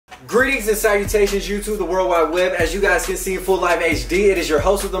Greetings and salutations, YouTube, the World Wide Web. As you guys can see in full live HD, it is your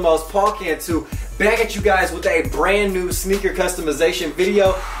host with the most, Paul Cantu, back at you guys with a brand new sneaker customization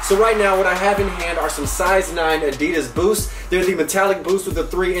video. So right now, what I have in hand are some size 9 Adidas boosts. They're the metallic boost with the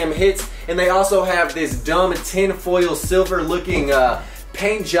 3M hits, and they also have this dumb tinfoil silver looking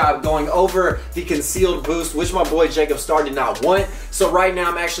paint job going over the concealed boost, which my boy Jacob Starr did not want. So right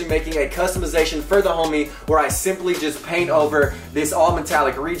now I'm actually making a customization for the homie where I simply just paint over this all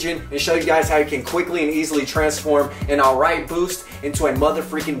metallic region and show you guys how you can quickly and easily transform an alright boost into a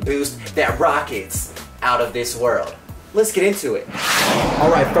motherfreaking boost that rockets out of this world. Let's get into it.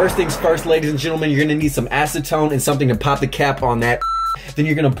 Alright, first things first, ladies and gentlemen, you're gonna need some acetone and something to pop the cap on that. Then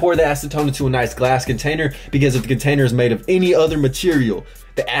you're gonna pour the acetone into a nice glass container, because if the container is made of any other material,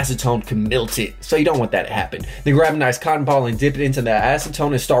 the acetone can melt it, so you don't want that to happen. Then grab a nice cotton ball and dip it into that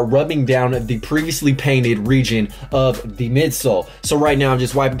acetone and start rubbing down the previously painted region of the midsole. So right now I'm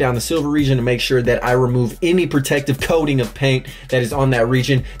just wiping down the silver region to make sure that I remove any protective coating of paint that is on that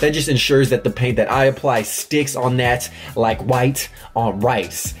region. That just ensures that the paint that I apply sticks on that like white on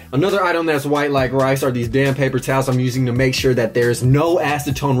rice. Another item that's white like rice are these damn paper towels I'm using to make sure that there's no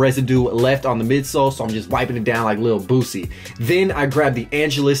acetone residue left on the midsole, so I'm just wiping it down like Lil Boosie. Then I grab the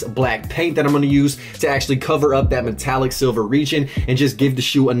Angelus black paint that I'm going to use to actually cover up that metallic silver region and just give the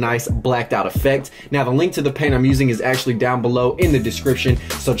shoe a nice blacked out effect. Now the link to the paint I'm using is actually down below in the description,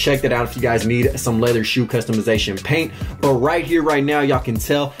 so check that out if you guys need some leather shoe customization paint. But right here, right now, y'all can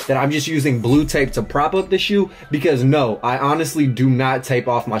tell that I'm just using blue tape to prop up the shoe, because no, I honestly do not tape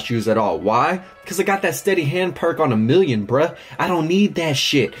off my shoes at all. Why? Because I got that steady hand perk on a million, bruh. I don't need that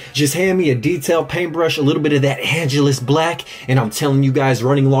shit. Just hand me a detailed paintbrush, a little bit of that Angelus black, and I'm telling you guys,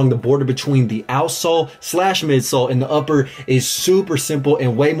 running along the border between the outsole slash midsole and the upper is super simple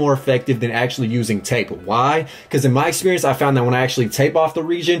and way more effective than actually using tape. Why? Because in my experience, I found that when I actually tape off the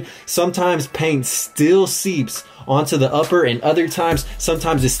region, sometimes paint still seeps onto the upper, and other times,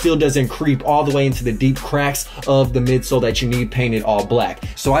 sometimes it still doesn't creep all the way into the deep cracks of the midsole that you need painted all black.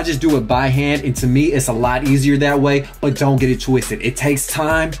 So I just do it by hand, and to me, it's a lot easier that way, but don't get it twisted. It takes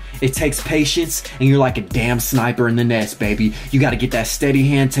time, it takes patience, and you're like a damn sniper in the nest, baby. You gotta get that steady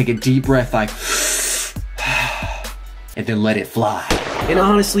hand, take a deep breath like, and then let it fly. And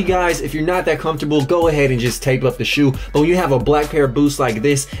honestly, guys, if you're not that comfortable, go ahead and just tape up the shoe. But when you have a black pair of boots like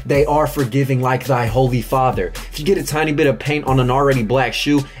this, they are forgiving like thy holy father. If you get a tiny bit of paint on an already black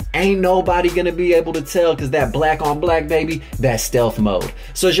shoe, ain't nobody gonna be able to tell, because that black on black, baby, that's stealth mode.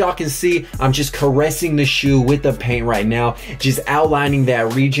 So as y'all can see, I'm just caressing the shoe with the paint right now, just outlining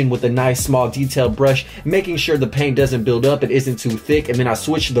that region with a nice small detailed brush, making sure the paint doesn't build up, it isn't too thick, and then I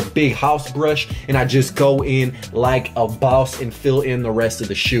switch to the big house brush and I just go in like a boss and fill in the rest of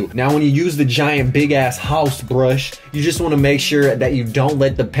the shoe. Now when you use the giant big ass house brush, you just want to make sure that you don't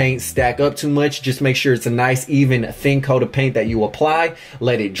let the paint stack up too much. Just make sure it's a nice even thin coat of paint that you apply,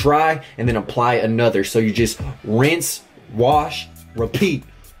 let it dry, and then apply another. So you just rinse, wash, repeat.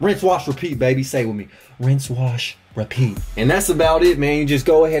 Rinse, wash, repeat, baby. Say it with me. Rinse, wash, repeat. And that's about it, man. You just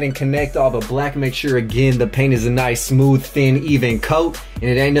go ahead and connect all the black. Make sure, again, the paint is a nice, smooth, thin, even coat. And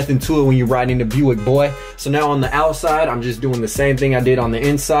it ain't nothing to it when you're riding the Buick, boy. So now on the outside, I'm just doing the same thing I did on the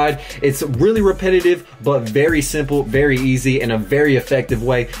inside. It's really repetitive, but very simple, very easy, and a very effective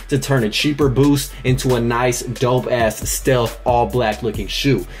way to turn a cheaper boost into a nice, dope-ass, stealth, all-black looking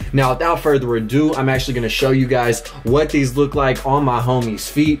shoe. Now, without further ado, I'm actually going to show you guys what these look like on my homie's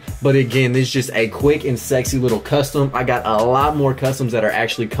feet. But again, this is just a quick and sexy little custom. I got a lot more customs that are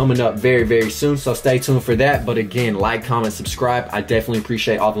actually coming up very, very soon, so stay tuned for that. But again, like, comment, subscribe. I definitely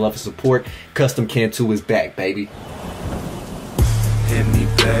appreciate all the love and support. Custom Cantu is back, baby. Hit me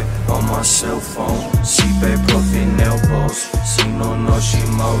back on my cell phone. See babe puffin' elbows. See no she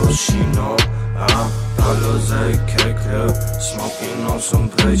moro, she know. Dollars AK club, smoking on some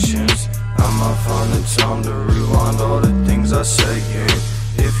patience. I'ma find the time to rewind all the things I say, yeah.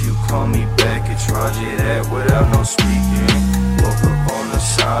 If you call me back, it's Roger that without no speaking. Woke up on the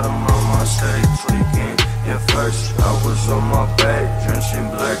side of my mind, stay freaking. At first, I was on my back, drenching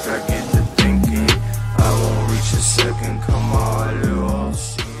black, I get